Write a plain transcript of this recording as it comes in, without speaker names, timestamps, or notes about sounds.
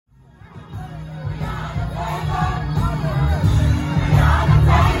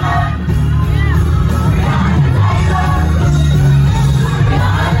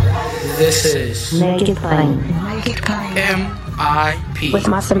This is Make It Plain. MIP With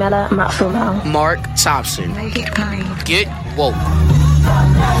Masamela Matfumo. Mark Thompson. Make it plain. Get woke.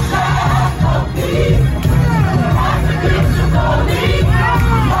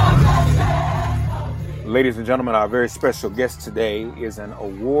 Ladies and gentlemen, our very special guest today is an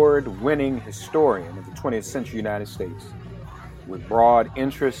award-winning historian of the 20th century United States with broad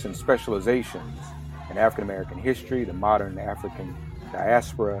interests and specializations in African American history, the modern African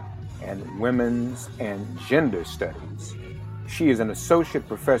diaspora, and women's and gender studies. She is an associate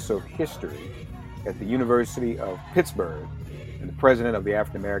professor of history at the University of Pittsburgh and the president of the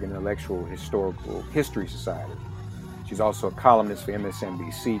African American Intellectual Historical History Society. She's also a columnist for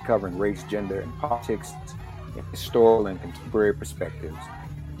MSNBC covering race, gender, and politics in historical and contemporary perspectives.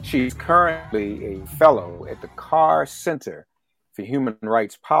 She's currently a fellow at the Carr Center for Human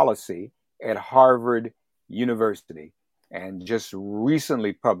Rights Policy at Harvard University and just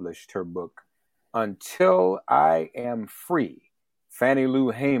recently published her book, Until I Am Free, Fannie Lou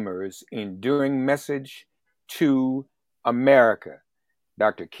Hamer's Enduring Message to America.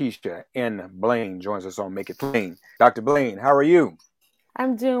 Dr. Keisha N. Blain joins us on Make It Plain. Dr. Blain, how are you?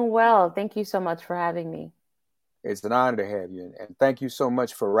 I'm doing well. Thank you so much for having me. It's an honor to have you. And thank you so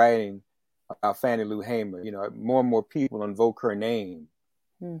much for writing about Fannie Lou Hamer. You know, more and more people invoke her name,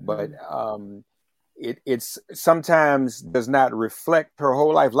 but it's sometimes does not reflect her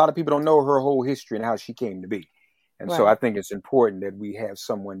whole life. A lot of people don't know her whole history and how she came to be. And so I think it's important that we have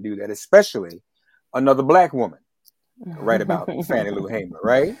someone do that, especially another Black woman. Write about Fannie Lou Hamer,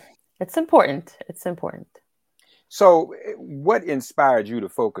 right? It's important. It's important. So what inspired you to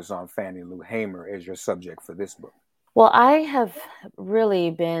focus on Fannie Lou Hamer as your subject for this book? Well, I have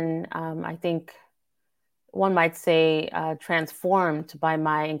really been, I think one might say, transformed by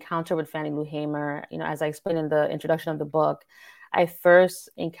my encounter with Fannie Lou Hamer. You know, as I explained in the introduction of the book, I first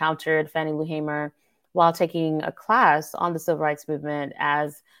encountered Fannie Lou Hamer while taking a class on the Civil Rights Movement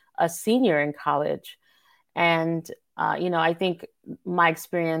as a senior in college. And I think my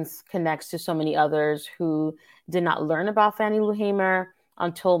experience connects to so many others who did not learn about Fannie Lou Hamer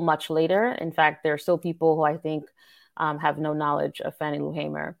until much later. In fact, there are still people who I think have no knowledge of Fannie Lou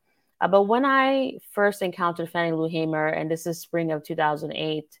Hamer. But when I first encountered Fannie Lou Hamer, and this is spring of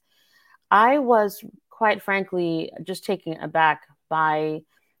 2008, I was quite frankly just taken aback by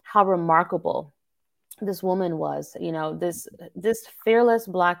how remarkable this woman was. You know, this fearless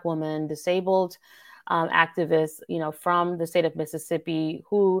Black woman, disabled activist, from the state of Mississippi,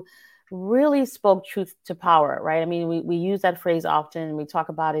 who really spoke truth to power, right? I mean, we use that phrase often. We talk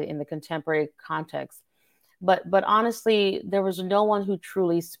about it in the contemporary context. But honestly, there was no one who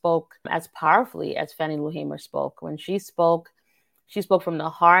truly spoke as powerfully as Fannie Lou Hamer spoke. When she spoke from the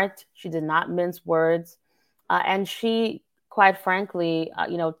heart. She did not mince words. And she, quite frankly,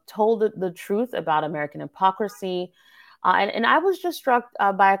 told the truth about American hypocrisy. And I was just struck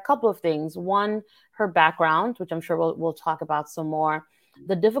by a couple of things. One, her background, which I'm sure we'll talk about some more,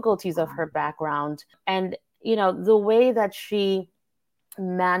 the difficulties of her background, and, the way that she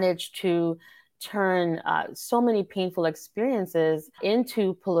managed to turn so many painful experiences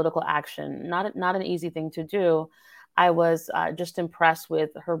into political action. Not an easy thing to do. I was just impressed with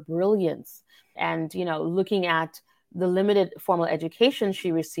her brilliance and, looking at the limited formal education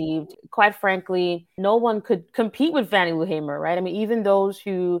she received. Quite frankly, no one could compete with Fannie Lou Hamer, right? I mean, even those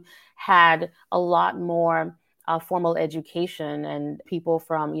who had a lot more formal education and people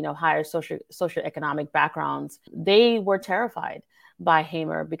from, higher socioeconomic backgrounds, they were terrified by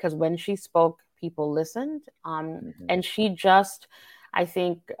Hamer because when she spoke, people listened. And she just, I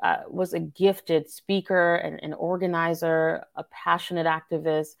think, was a gifted speaker and an organizer, a passionate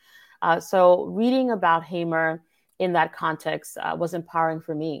activist. So reading about Hamer in that context was empowering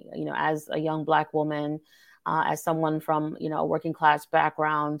for me, as a young Black woman, as someone from, a working class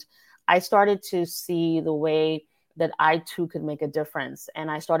background. I started to see the way that I too could make a difference.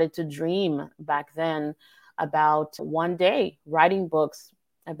 And I started to dream back then about one day writing books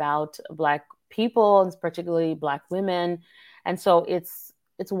about Black people, and particularly Black women. And so it's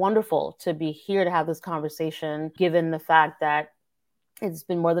wonderful to be here to have this conversation, given the fact that it's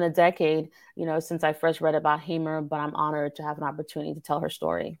been more than a decade, since I first read about Hamer, but I'm honored to have an opportunity to tell her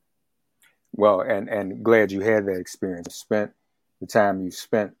story. Well, and glad you had that experience, spent the time you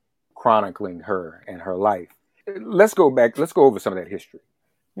spent chronicling her and her life. Let's go over some of that history.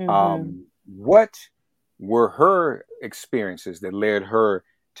 What were her experiences that led her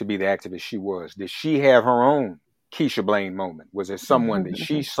to be the activist she was? Did she have her own Keisha Blain moment? Was there someone that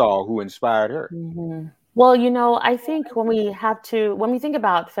she saw who inspired her? Well, I think when we think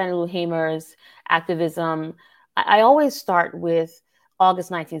about Fannie Lou Hamer's activism, I always start with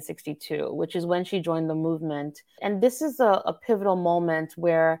August 1962, which is when she joined the movement. And this is a pivotal moment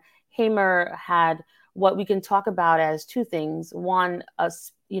where Hamer had what we can talk about as two things. One,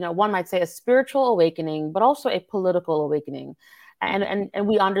 one might say a spiritual awakening, but also a political awakening. And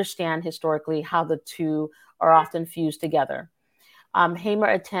we understand historically how the two are often fused together. Hamer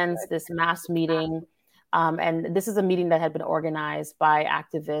attends this mass meeting, and this is a meeting that had been organized by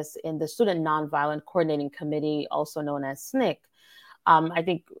activists in the Student Nonviolent Coordinating Committee, also known as SNCC. I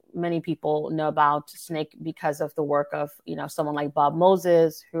think many people know about SNCC because of the work of, someone like Bob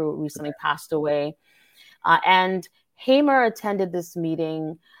Moses, who recently passed away. And Hamer attended this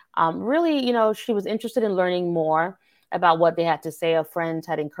meeting. Really, she was interested in learning more about what they had to say. A friend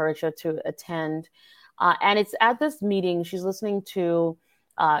had encouraged her to attend. And it's at this meeting, she's listening to,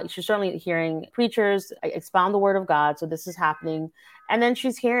 she's certainly hearing preachers expound the word of God. So this is happening. And then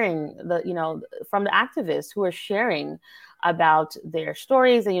she's hearing from the activists who are sharing about their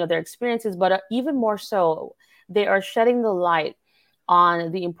stories and, their experiences, but even more so, they are shedding the light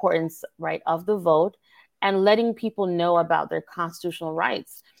on the importance, right, of the vote and letting people know about their constitutional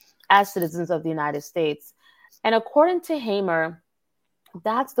rights as citizens of the United States. And according to Hamer,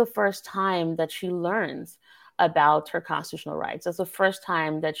 that's the first time that she learns about her constitutional rights. That's the first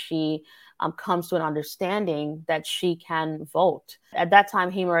time that she comes to an understanding that she can vote. At that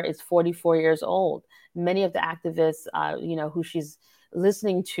time, Hamer is 44 years old. Many of the activists, who she's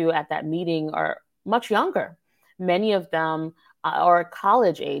listening to at that meeting are much younger. Many of them are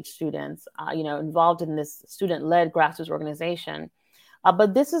college-age students, involved in this student-led grassroots organization.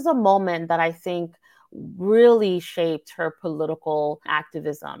 But this is a moment that I think really shaped her political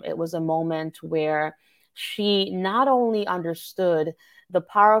activism. It was a moment where she not only understood the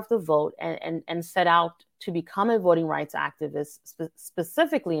power of the vote and set out to become a voting rights activist,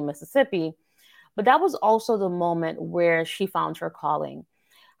 specifically in Mississippi, but that was also the moment where she found her calling,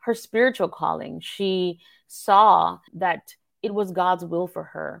 her spiritual calling. She saw that it was God's will for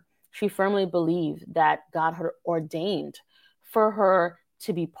her. She firmly believed that God had ordained for her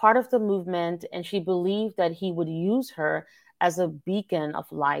to be part of the movement, and she believed that he would use her as a beacon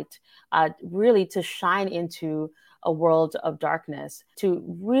of light, really to shine into a world of darkness, to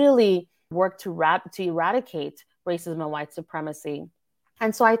really work to eradicate racism and white supremacy.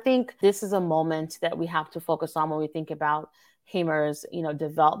 And so I think this is a moment that we have to focus on when we think about Hamer's,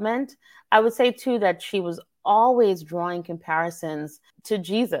 development. I would say too that she was always drawing comparisons to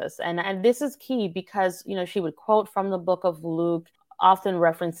Jesus. And this is key because, she would quote from the book of Luke, often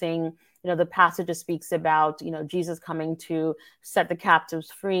referencing, the passage that speaks about, Jesus coming to set the captives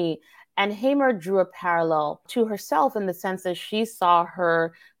free. And Hamer drew a parallel to herself in the sense that she saw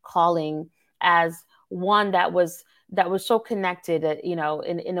her calling as one that was so connected,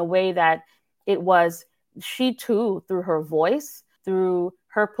 in a way that it was she too, through her voice, through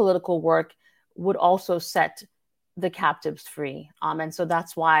her political work, would also set the captives free. And so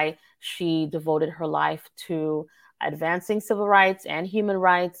that's why she devoted her life to advancing civil rights and human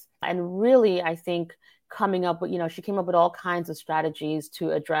rights. And really, I think coming up with, she came up with all kinds of strategies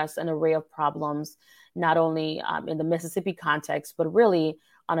to address an array of problems, not only in the Mississippi context, but really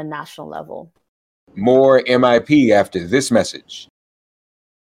on a national level. More MIP after this message.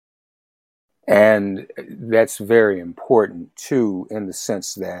 And that's very important, too, in the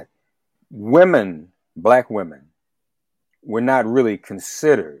sense that women, Black women, were not really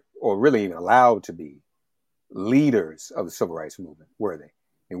considered or really even allowed to be leaders of the civil rights movement, were they?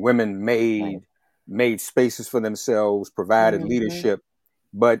 And women made spaces for themselves, provided leadership,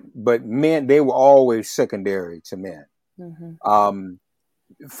 but men, they were always secondary to men.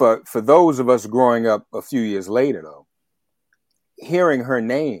 For those of us growing up a few years later, though, hearing her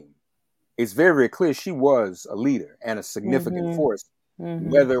name, it's very, very clear she was a leader and a significant force,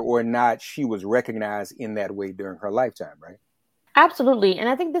 whether or not she was recognized in that way during her lifetime, right? Absolutely. And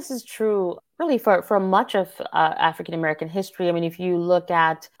I think this is true really for much of African-American history. I mean, if you look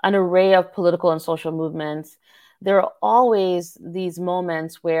at an array of political and social movements, there are always these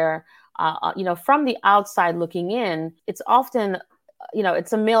moments where, from the outside looking in, it's often,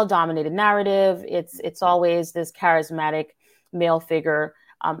 it's a male-dominated narrative. It's always this charismatic male figure.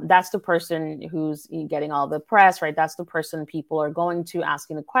 That's the person who's getting all the press, right? That's the person people are going to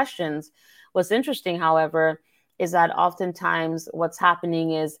asking the questions. What's interesting, however, is that oftentimes what's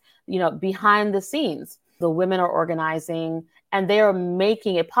happening is, behind the scenes, the women are organizing and they are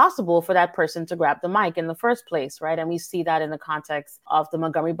making it possible for that person to grab the mic in the first place, right? And we see that in the context of the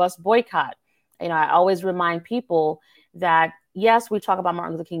Montgomery bus boycott. I always remind people that, yes, we talk about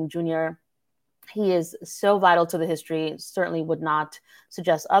Martin Luther King Jr., he is so vital to the history, certainly would not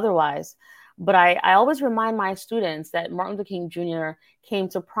suggest otherwise. But I always remind my students that Martin Luther King Jr. came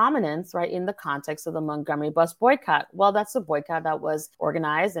to prominence, right, in the context of the Montgomery bus boycott. Well, that's a boycott that was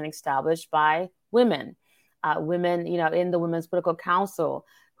organized and established by women, women, in the Women's Political Council,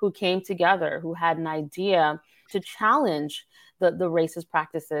 who came together, who had an idea to challenge the racist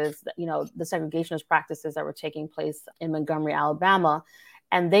practices, the segregationist practices that were taking place in Montgomery, Alabama.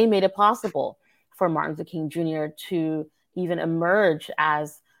 And they made it possible for Martin Luther King Jr. to even emerge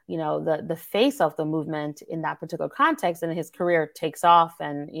as, the face of the movement in that particular context. And his career takes off,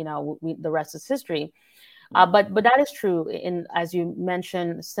 and, the rest is history. But that is true. As you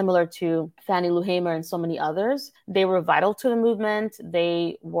mentioned, similar to Fannie Lou Hamer and so many others, they were vital to the movement.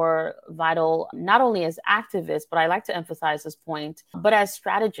 They were vital not only as activists, but I like to emphasize this point, but as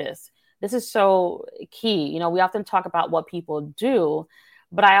strategists. This is so key. We often talk about what people do,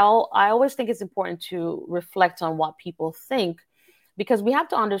 but I always think it's important to reflect on what people think, because we have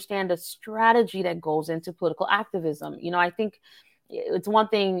to understand the strategy that goes into political activism. I think it's one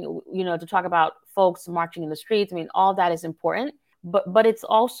thing, to talk about folks marching in the streets. I mean, all that is important, but it's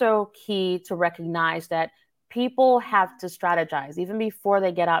also key to recognize that people have to strategize even before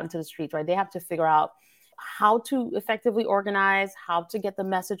they get out into the streets, right? They have to figure out how to effectively organize, how to get the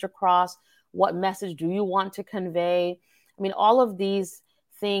message across, what message do you want to convey? I mean, all of these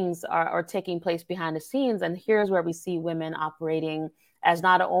things are taking place behind the scenes. And here's where we see women operating as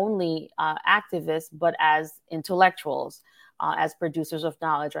not only activists, but as intellectuals, as producers of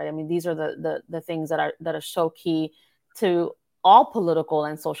knowledge, right? I mean, these are the things that are so key to all political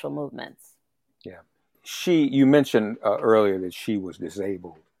and social movements. Yeah. You mentioned earlier that she was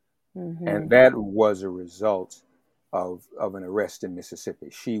disabled, Mm-hmm. and that was a result of an arrest in Mississippi.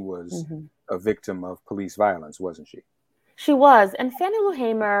 She was a victim of police violence, wasn't she? She was. And Fannie Lou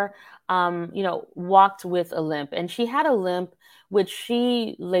Hamer, walked with a limp. And she had a limp, which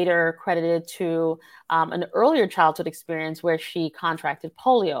she later credited to an earlier childhood experience where she contracted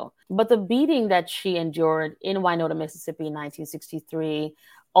polio. But the beating that she endured in Wynota, Mississippi in 1963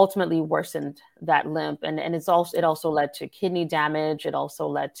 ultimately worsened that limp. And it also led to kidney damage. It also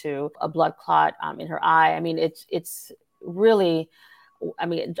led to a blood clot in her eye. I mean, it's really,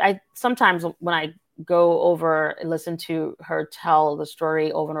 I sometimes when I go over and listen to her tell the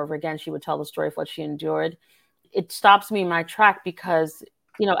story over and over again, she would tell the story of what she endured. It stops me in my track because,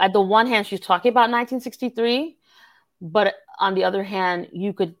 at the one hand, she's talking about 1963, but on the other hand,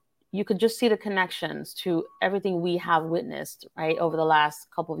 you could just see the connections to everything we have witnessed, right, over the last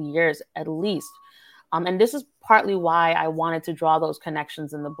couple of years, at least. And this is partly why I wanted to draw those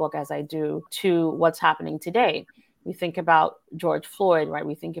connections in the book as I do to what's happening today. We think about George Floyd, right?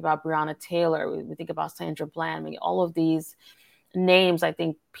 We think about Breonna Taylor. We think about Sandra Bland. I mean, all of these names, I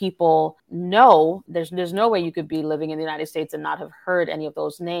think people know. There's no way you could be living in the United States and not have heard any of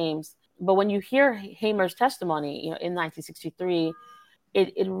those names. But when you hear Hamer's testimony, in 1963,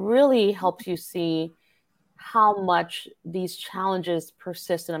 it really helps you see how much these challenges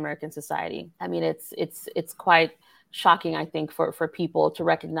persist in American society. I mean, it's quite shocking, I think, for people to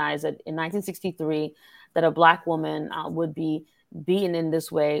recognize that in 1963, that a Black woman would be beaten in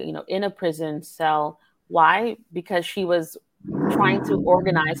this way, in a prison cell. Why? Because she was trying to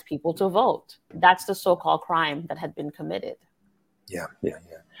organize people to vote. That's the so-called crime that had been committed. Yeah.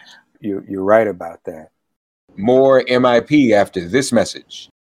 You're right about that. More MIP after this message.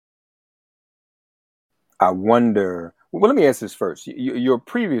 I wonder, well, let me ask this first. Your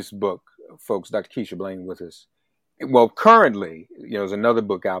previous book, folks, Dr. Keisha Blaine with us. Well, currently, there's another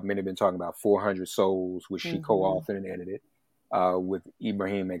book out. Many have been talking about 400 Souls, which she co-authored and edited with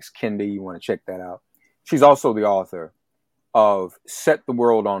Ibrahim X. Kendi. You want to check that out. She's also the author of Set the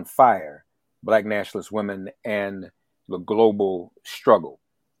World on Fire, Black Nationalist Women and the Global Struggle.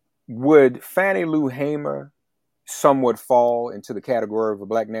 Would Fannie Lou Hamer somewhat fall into the category of a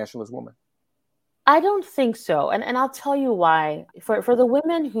Black nationalist woman? I don't think so. And I'll tell you why. For the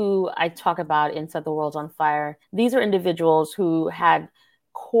women who I talk about in Set the World on Fire, these are individuals who had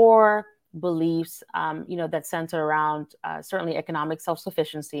core beliefs, that center around certainly economic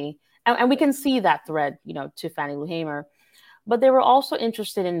self-sufficiency. And we can see that thread, to Fannie Lou Hamer. But they were also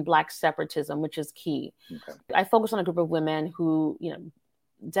interested in Black separatism, which is key. Okay. I focus on a group of women who,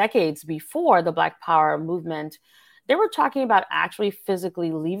 decades before the Black Power movement, they were talking about actually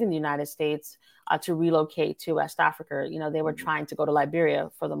physically leaving the United States to relocate to West Africa. They were trying to go to Liberia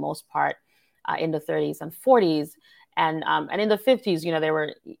for the most part in the 30s and 40s. And in the 50s, they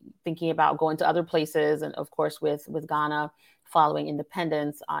were thinking about going to other places. And of course, with Ghana following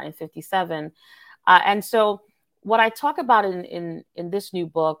independence in 57. And so what I talk about in this new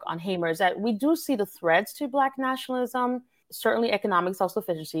book on Hamer is that we do see the threads to Black nationalism certainly economic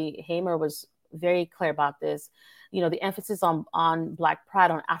self-sufficiency. Hamer was very clear about this. The emphasis on Black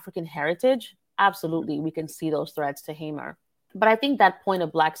pride, on African heritage, absolutely, we can see those threads to Hamer. But I think that point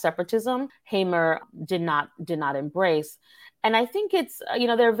of Black separatism, Hamer did not embrace. And I think it's,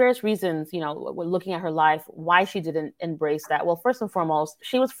 there are various reasons, looking at her life, why she didn't embrace that. Well, first and foremost,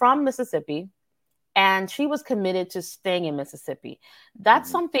 she was from Mississippi and she was committed to staying in Mississippi.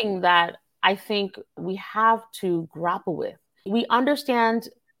 That's something that I think we have to grapple with. We understand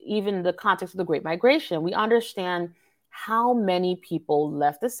even the context of the Great Migration. We understand how many people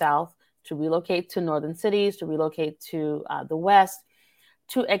left the South to relocate to northern cities, to relocate to the West,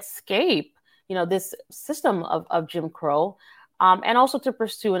 to escape, this system of Jim Crow, and also to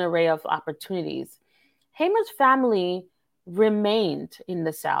pursue an array of opportunities. Hamer's family remained in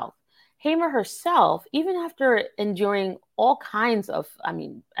the South. Hamer herself, even after enduring all kinds of,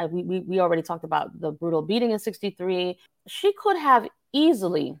 we already talked about the brutal beating in 1963, she could have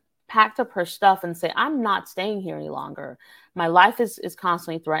easily packed up her stuff and say, I'm not staying here any longer. My life is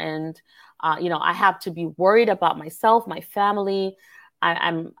constantly threatened. I have to be worried about myself, my family.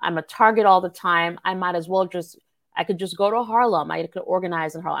 I'm a target all the time. I might as well I could just go to Harlem. I could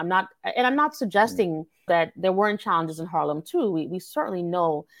organize in Harlem. I'm not suggesting that there weren't challenges in Harlem too. We certainly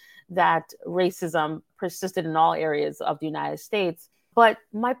know that racism persisted in all areas of the United States. But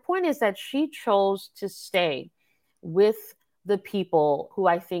my point is that she chose to stay with the people who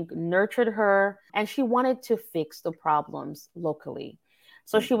I think nurtured her, and she wanted to fix the problems locally.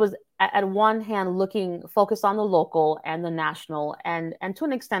 So she was at one hand focused on the local and the national, and to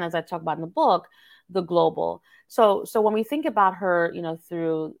an extent, as I talk about in the book, the global. So when we think about her,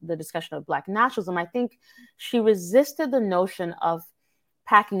 through the discussion of Black nationalism, I think she resisted the notion of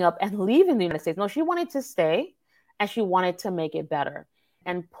packing up and leaving the United States. No, she wanted to stay, and she wanted to make it better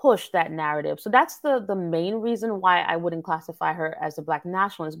and push that narrative. So that's the main reason why I wouldn't classify her as a Black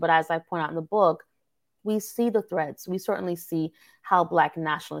nationalist. But as I point out in the book, we see the threads. We certainly see how Black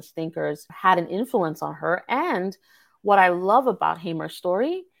nationalist thinkers had an influence on her. And what I love about Hamer's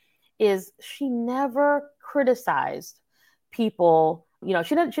story is she never criticized people.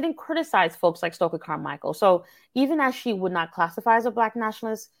 She didn't criticize folks like Stokely Carmichael. So even as she would not classify as a Black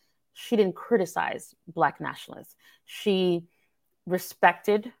nationalist, she didn't criticize Black nationalists. She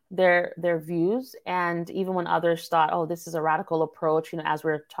respected their views. And even when others thought, oh, this is a radical approach, as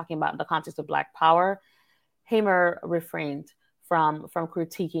we're talking about in the context of Black power, Hamer refrained from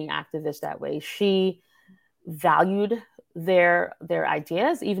critiquing activists that way. She valued their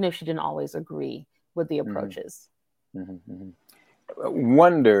ideas, even if she didn't always agree with the approaches.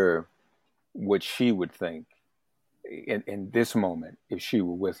 Wonder what she would think in this moment if she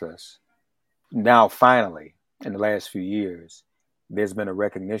were with us. Now, finally, in the last few years, there's been a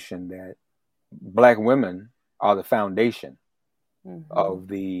recognition that Black women are the foundation of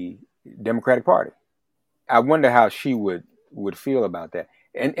the Democratic Party. I wonder how she would feel about that.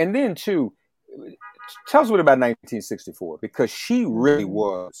 And then, too, tell us what about 1964, because she really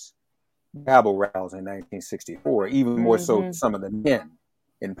was rabble-roused in 1964, even more so than some of the men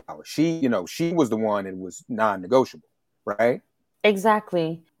in power. She was the one that was non-negotiable, right?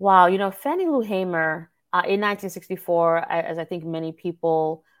 Exactly. Wow. Fannie Lou Hamer, in 1964, as I think many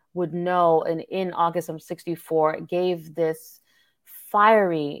people would know, and in August of 1964, gave this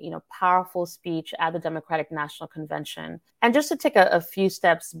fiery, powerful speech at the Democratic National Convention. And just to take a few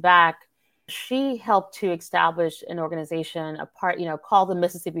steps back, she helped to establish an organization, called the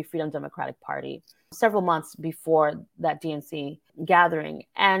Mississippi Freedom Democratic Party, several months before that DNC gathering.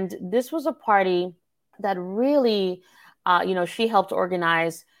 And this was a party that really, she helped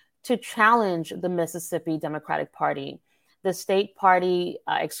organize to challenge the Mississippi Democratic Party. The state party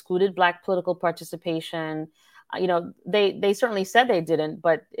excluded Black political participation. They certainly said they didn't,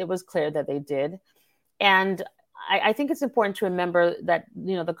 but it was clear that they did. And I think it's important to remember that,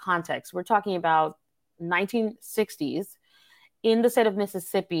 the context. We're talking about 1960s. In the state of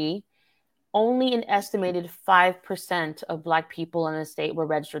Mississippi, only an estimated 5% of Black people in the state were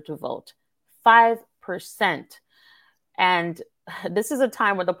registered to vote. 5%. And this is a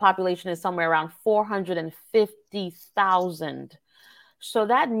time where the population is somewhere around 450,000. So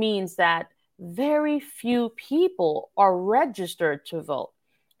that means that very few people are registered to vote.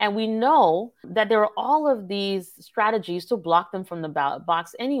 And we know that there are all of these strategies to block them from the ballot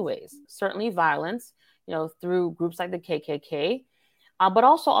box anyways. Certainly violence, through groups like the KKK, but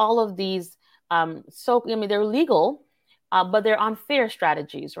also all of these, they're legal, but they're unfair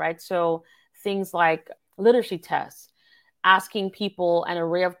strategies, right? So things like literacy tests, asking people an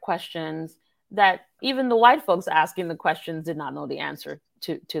array of questions that even the white folks asking the questions did not know the answer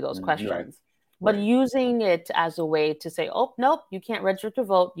to those questions. Right. but Right. using it as a way to say, oh, nope, you can't register to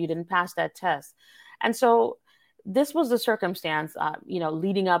vote. You didn't pass that test. And so this was the circumstance,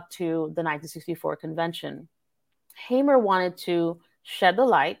 leading up to the 1964 convention. Hamer wanted to shed the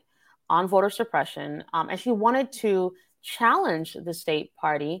light on voter suppression, and she wanted to challenge the state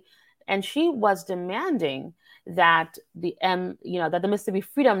party, and she was demanding that the Mississippi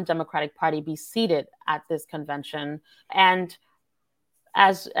Freedom Democratic Party be seated at this convention. And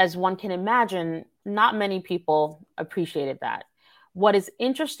as one can imagine, not many people appreciated that. What is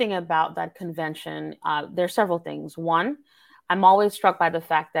interesting about that convention, there are several things. One, I'm always struck by the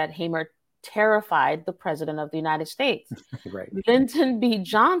fact that Hamer terrified the president of the United States. Right. Lyndon B.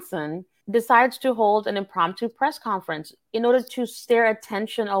 Johnson decides to hold an impromptu press conference in order to steer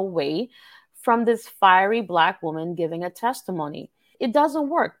attention away from this fiery Black woman giving a testimony. It doesn't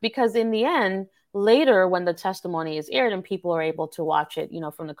work because in the end, later when the testimony is aired and people are able to watch it,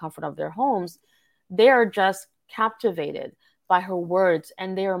 from the comfort of their homes, they are just captivated by her words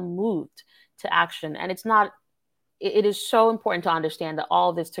and they are moved to action. And it is so important to understand that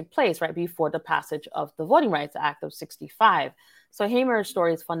all this took place right before the passage of the Voting Rights Act of 65. So Hamer's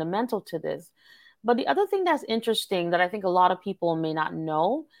story is fundamental to this. But the other thing that's interesting that I think a lot of people may not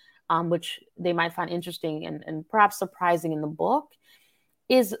know, which they might find interesting and perhaps surprising in the book,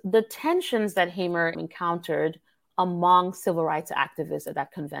 is the tensions that Hamer encountered among civil rights activists at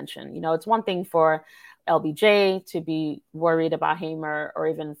that convention. It's one thing for LBJ to be worried about Hamer, or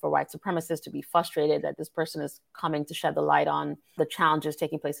even for white supremacists to be frustrated that this person is coming to shed the light on the challenges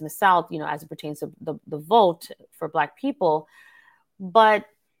taking place in the South, as it pertains to the vote for Black people. But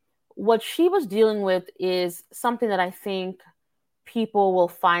what she was dealing with is something that I think people will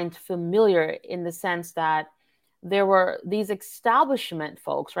find familiar in the sense that there were these establishment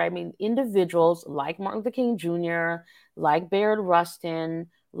folks, right? I mean, individuals like Martin Luther King Jr., like Bayard Rustin,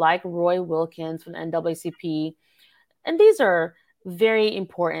 like Roy Wilkins from the NAACP. And these are very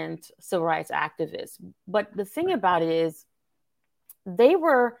important civil rights activists. But the thing about it is they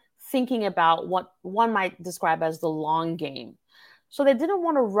were thinking about what one might describe as the long game. So they didn't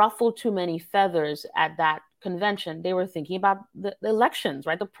want to ruffle too many feathers at that convention. They were thinking about the elections,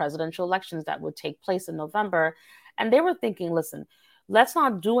 right? The presidential elections that would take place in November. And they were thinking, listen, let's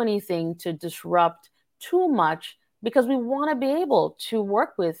not do anything to disrupt too much because we want to be able to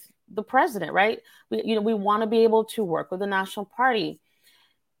work with the president, right? We want to be able to work with the National Party.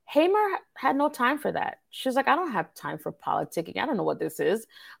 Hamer had no time for that. She's like, I don't have time for politicking. I don't know what this is.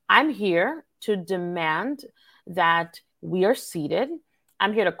 I'm here to demand that we are seated.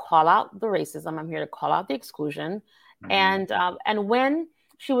 I'm here to call out the racism. I'm here to call out the exclusion. Mm-hmm. And when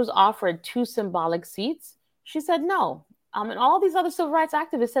she was offered 2 symbolic seats, she said no. And all these other civil rights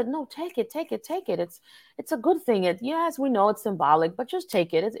activists said, no, take it. It's a good thing. Yes, we know it's symbolic, but just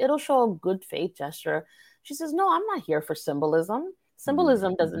take it. It'll show a good faith gesture. She says, no, I'm not here for symbolism.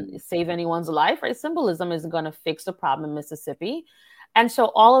 Symbolism doesn't save anyone's life, right? Symbolism isn't going to fix the problem in Mississippi. And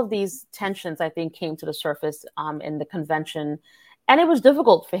so all of these tensions, I think, came to the surface in the convention. And it was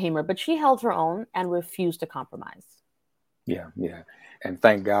difficult for Hamer, but she held her own and refused to compromise. Yeah. And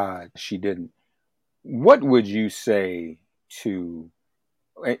thank God she didn't. What would you say to,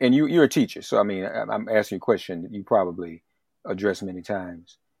 and you're a teacher, so I mean, I'm asking you a question that you probably address many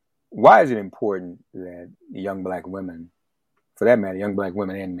times. Why is it important that young Black women, for that matter, young Black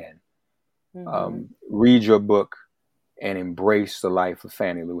women and men, read your book and embrace the life of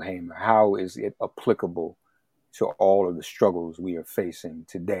Fannie Lou Hamer? How is it applicable to all of the struggles we are facing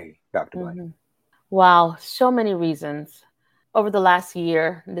today, Dr. Black? Wow, so many reasons. Over the last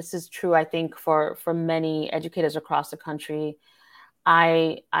year, this is true, I think, for many educators across the country.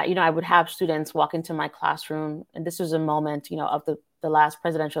 I would have students walk into my classroom, and this was a moment, of the last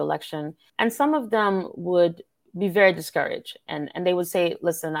presidential election, and some of them would be very discouraged, and they would say,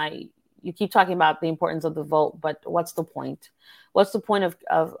 "Listen, you keep talking about the importance of the vote, but what's the point? What's the point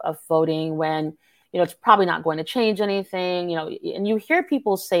of voting when it's probably not going to change anything?" And you hear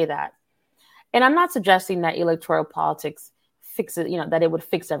people say that, and I'm not suggesting that electoral politics fix it, that it would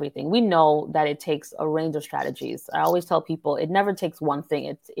fix everything. We know that it takes a range of strategies. I always tell people it never takes one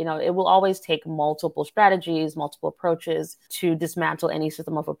thing. It will always take multiple strategies, multiple approaches to dismantle any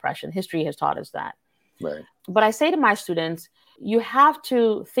system of oppression. History has taught us that. Right. But I say to my students, you have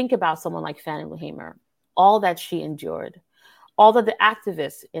to think about someone like Fannie Lou Hamer, all that she endured, all that the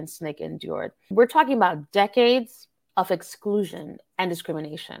activists in SNCC endured. We're talking about decades of exclusion and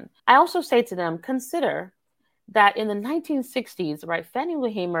discrimination. I also say to them, consider that in the 1960s, right, Fannie Lou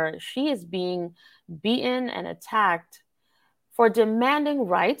Hamer, she is being beaten and attacked for demanding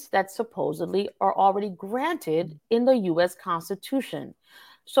rights that supposedly are already granted in the U.S. Constitution.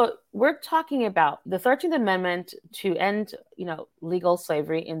 So we're talking about the 13th Amendment to end, legal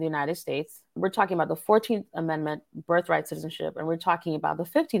slavery in the United States. We're talking about the 14th Amendment, birthright citizenship, and we're talking about the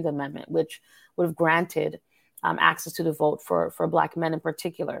 15th Amendment, which would have granted access to the vote for Black men in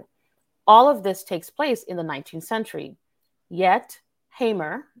particular. All of this takes place in the 19th century. Yet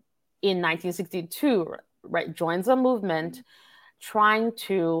Hamer, in 1962, joins a movement trying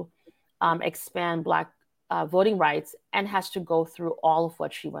to expand Black voting rights, and has to go through all of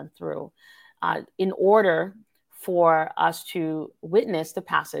what she went through in order for us to witness the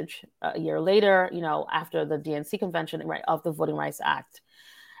passage a year later, after the DNC convention, of the Voting Rights Act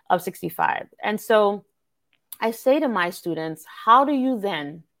of 65. And so I say to my students, how do you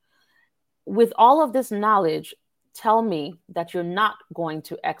then, with all of this knowledge, tell me that you're not going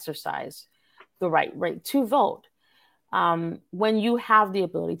to exercise the right to vote when you have the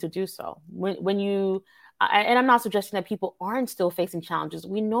ability to do so? When you and I'm not suggesting that people aren't still facing challenges.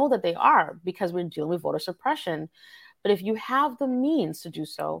 We know that they are, because we're dealing with voter suppression. But if you have the means to do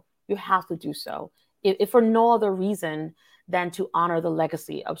so, you have to do so, if for no other reason than to honor the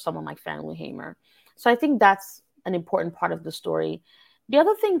legacy of someone like Fannie Lou Hamer. So I think that's an important part of the story. The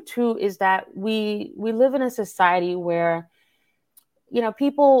other thing, too, is that we live in a society where,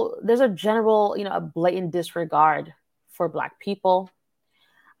 there's a general, a blatant disregard for Black people.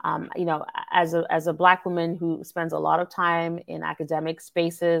 As a Black woman who spends a lot of time in academic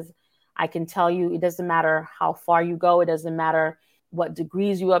spaces, I can tell you, it doesn't matter how far you go. It doesn't matter what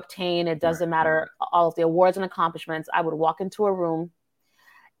degrees you obtain. It doesn't matter all of the awards and accomplishments. I would walk into a room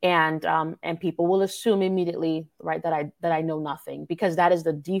and people will assume immediately, that I know nothing, because that is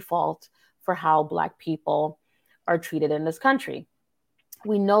the default for how Black people are treated in this country.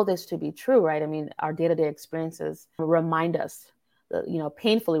 We know this to be true, right? I mean, our day-to-day experiences remind us,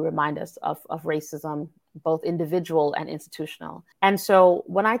 painfully remind us of racism, both individual and institutional. And so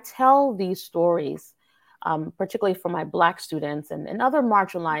when I tell these stories, particularly for my Black students and other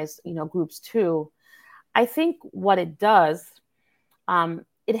marginalized, groups too, I think what it does,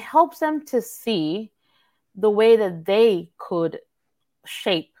 it helps them to see the way that they could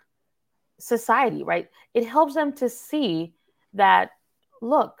shape society, right? It helps them to see that,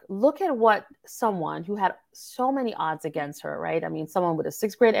 look at what someone who had so many odds against her, right? I mean, someone with a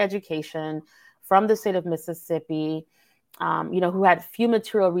 6th grade education from the state of Mississippi, who had few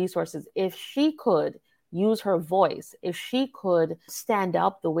material resources. If she could use her voice, if she could stand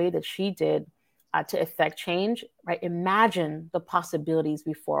up the way that she did to effect change, right? Imagine the possibilities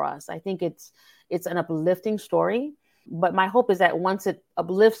before us. I think it's an uplifting story, but my hope is that once it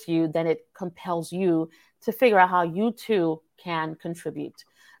uplifts you, then it compels you to figure out how you too can contribute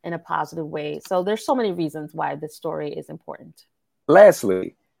in a positive way. So there's so many reasons why this story is important.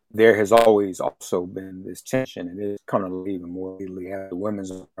 Lastly, there has always also been this tension, and it's kind of even more lately after the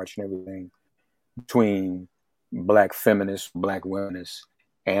Women's March and everything, between Black feminists, Black womanists,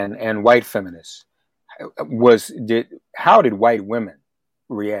 and white feminists. How did white women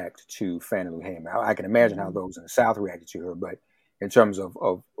react to Fannie Lou Hamer? I can imagine how those in the South reacted to her, but in terms of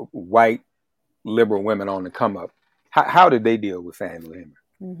white liberal women on the come up, how did they deal with Fannie Lou Hamer?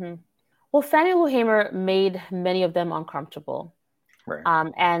 Mm-hmm. Well, Fannie Lou Hamer made many of them uncomfortable.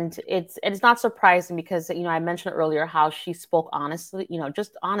 Right. And it's not surprising because, I mentioned earlier how she spoke honestly,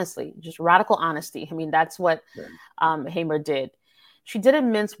 just honestly, just radical honesty. I mean, that's what Hamer did. She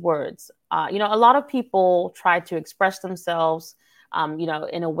didn't mince words. A lot of people try to express themselves,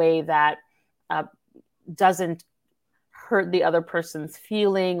 in a way that doesn't hurt the other person's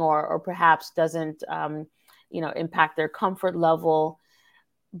feeling or perhaps doesn't, impact their comfort level.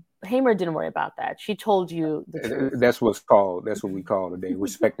 Hamer didn't worry about that. She told you the truth. That's what we call today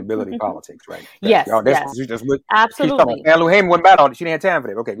respectability politics, right? Yes, absolutely. Fannie Lou Hamer went bad on it. She didn't have time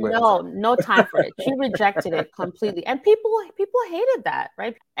for it. Okay, go ahead. No time for it. She rejected it completely, and people hated that,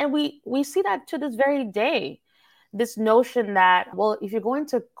 right? And we see that to this very day. This notion that, well, if you're going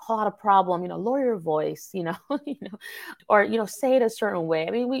to call out a problem, lower your voice, or say it a certain way.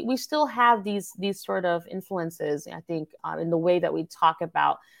 I mean, we still have these sort of influences, I think, in the way that we talk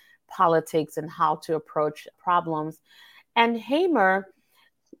about politics and how to approach problems. And Hamer,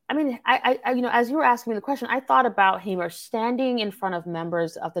 I mean, I as you were asking me the question, I thought about Hamer standing in front of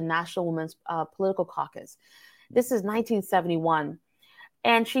members of the National Women's Political Caucus. This is 1971.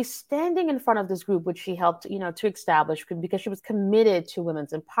 And she's standing in front of this group, which she helped, to establish because she was committed to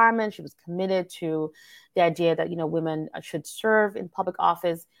women's empowerment. She was committed to the idea that, women should serve in public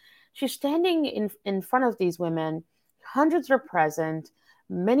office. She's standing in front of these women. Hundreds are present,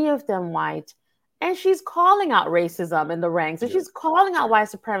 many of them white. And she's calling out racism in the ranks. And she's calling out white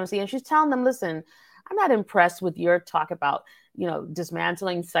supremacy. And she's telling them, listen, I'm not impressed with your talk about,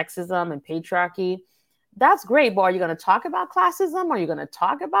 dismantling sexism and patriarchy. That's great, but are you going to talk about classism? Are you going to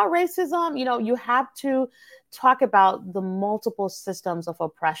talk about racism? You have to talk about the multiple systems of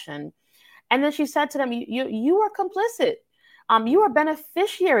oppression. And then she said to them, you are complicit. You are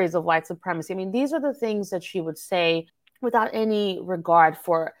beneficiaries of white supremacy. I mean, these are the things that she would say without any regard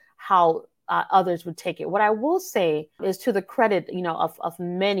for how others would take it. What I will say is, to the credit, of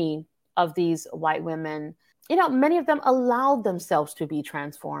many of these white women, many of them allowed themselves to be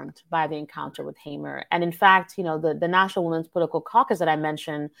transformed by the encounter with Hamer. And in fact, the National Women's Political Caucus that I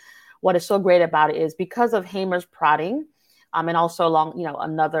mentioned, what is so great about it is because of Hamer's prodding, and also along,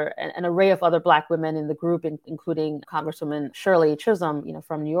 an array of other Black women in the group, including Congresswoman Shirley Chisholm,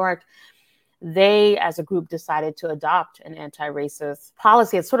 from New York, they, as a group, decided to adopt an anti-racist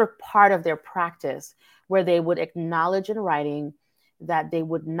policy. It's sort of part of their practice, where they would acknowledge in writing that they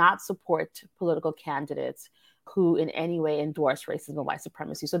would not support political candidates who in any way endorse racism and white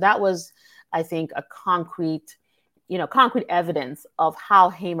supremacy. So that was, I think, a concrete evidence of how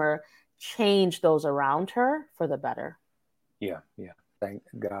Hamer changed those around her for the better. Yeah. Thank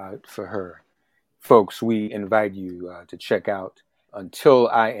God for her. Folks, we invite you to check out Until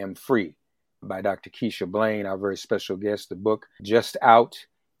I Am Free by Dr. Keisha Blain, our very special guest. The book just out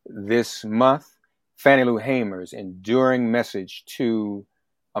this month. Fannie Lou Hamer's enduring message to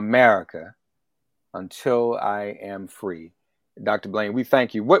America, Until I Am Free. Dr. Blain, we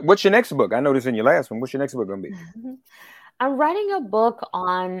thank you. What's your next book? I noticed in your last one. What's your next book going to be? I'm writing a book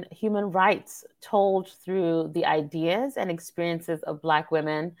on human rights told through the ideas and experiences of Black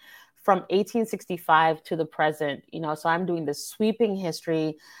women from 1865 to the present. So I'm doing this sweeping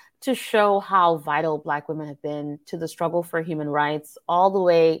history to show how vital Black women have been to the struggle for human rights, all the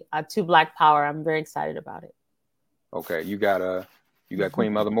way to Black Power. I'm very excited about it. Okay, you got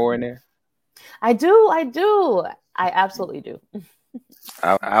Queen Mother Moore in there? I do. I absolutely do.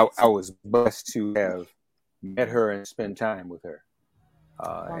 I was blessed to have met her and spend time with her.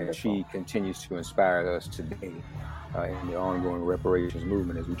 And she continues to inspire us today in the ongoing reparations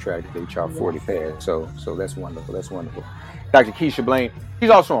movement as we try to get HR 40 passed. So that's wonderful. That's wonderful. Dr. Keisha Blain, she's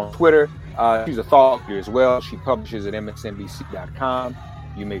also on Twitter. She's a thought leader as well. She publishes at msnbc.com.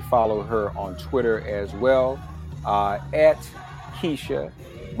 You may follow her on Twitter as well, at Keisha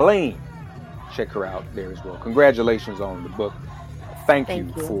Blain. Check her out there as well. Congratulations on the book. Thank you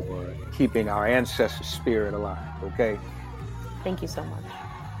for keeping our ancestor spirit alive, okay? Thank you so much.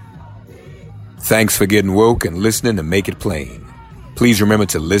 Thanks for getting woke and listening to Make It Plain. Please remember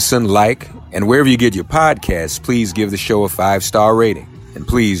to listen, like, and wherever you get your podcasts, please give the show a 5-star rating. And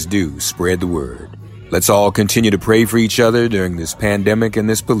please do spread the word. Let's all continue to pray for each other during this pandemic and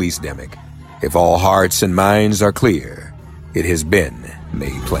this police-demic. If all hearts and minds are clear, it has been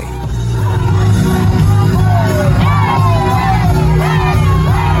made plain.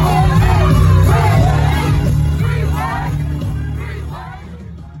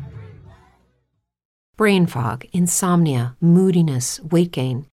 Brain fog, insomnia, moodiness, weight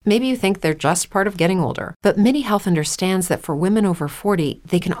gain. Maybe you think they're just part of getting older, but MIDI Health understands that for women over 40,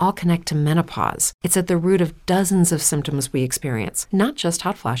 they can all connect to menopause. It's at the root of dozens of symptoms we experience, not just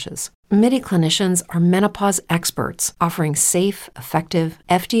hot flashes. MIDI clinicians are menopause experts, offering safe, effective,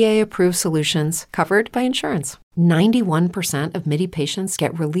 FDA-approved solutions covered by insurance. 91% of MIDI patients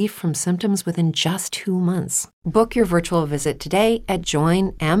get relief from symptoms within just 2 months. Book your virtual visit today at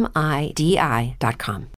joinmidi.com.